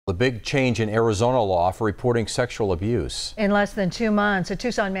A big change in Arizona law for reporting sexual abuse. In less than 2 months, a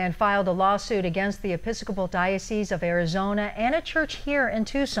Tucson man filed a lawsuit against the Episcopal Diocese of Arizona and a church here in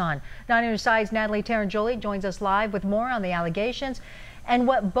Tucson. 9 News Side's Natalie Tarangeli joins us live with more on the allegations and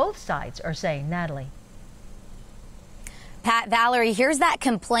what both sides are saying. Natalie. Pat, Valerie, here's that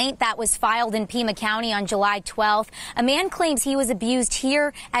complaint that was filed in Pima County on July 12th. A man claims he was abused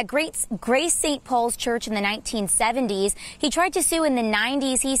here at Grace St. Paul's Church in the 1970s. He tried to sue in the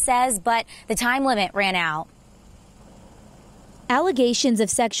 90s, he says, but the time limit ran out. Allegations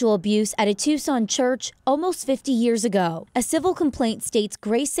of sexual abuse at a Tucson church almost 50 years ago. A civil complaint states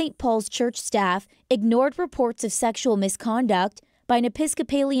Grace St. Paul's Church staff ignored reports of sexual misconduct by an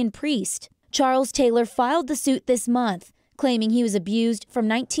Episcopalian priest. Charles Taylor filed the suit this month, claiming he was abused from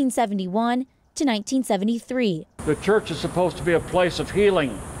 1971 to 1973. The church is supposed to be a place of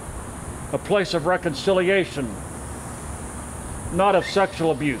healing, a place of reconciliation, not of sexual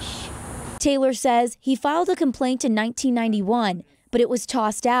abuse. Taylor says he filed a complaint in 1991, but it was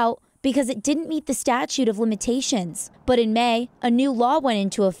tossed out because it didn't meet the statute of limitations. But in May, a new law went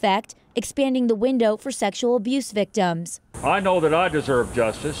into effect, expanding the window for sexual abuse victims. I know that I deserve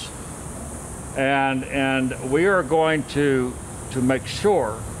justice. And we are going to make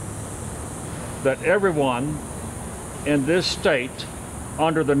sure that everyone in this state,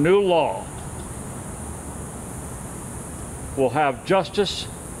 under the new law, will have justice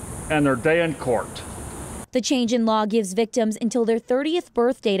and their day in court. The change in law gives victims until their 30th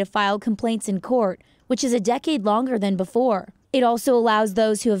birthday to file complaints in court, which is a decade longer than before. It also allows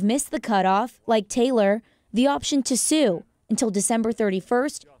those who have missed the cutoff, like Taylor, the option to sue until December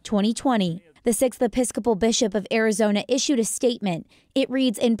 31st, 2020. The 6th Episcopal Bishop of Arizona issued a statement. It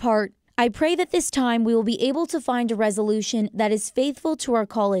reads in part, "I pray that this time we will be able to find a resolution that is faithful to our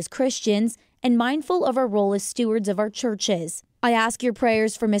call as Christians and mindful of our role as stewards of our churches. I ask your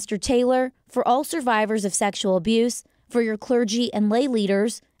prayers for Mr. Taylor, for all survivors of sexual abuse, for your clergy and lay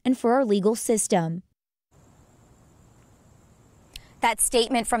leaders, and for our legal system." That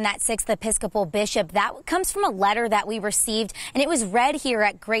statement from that 6th Episcopal Bishop, that comes from a letter that we received, and it was read here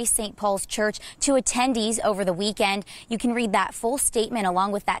at Grace St. Paul's Church to attendees over the weekend. You can read that full statement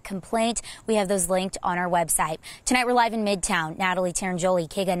along with that complaint. We have those linked on our website. Tonight we're live in Midtown. Natalie Tarangeli,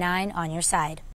 KGUN 9 on your side.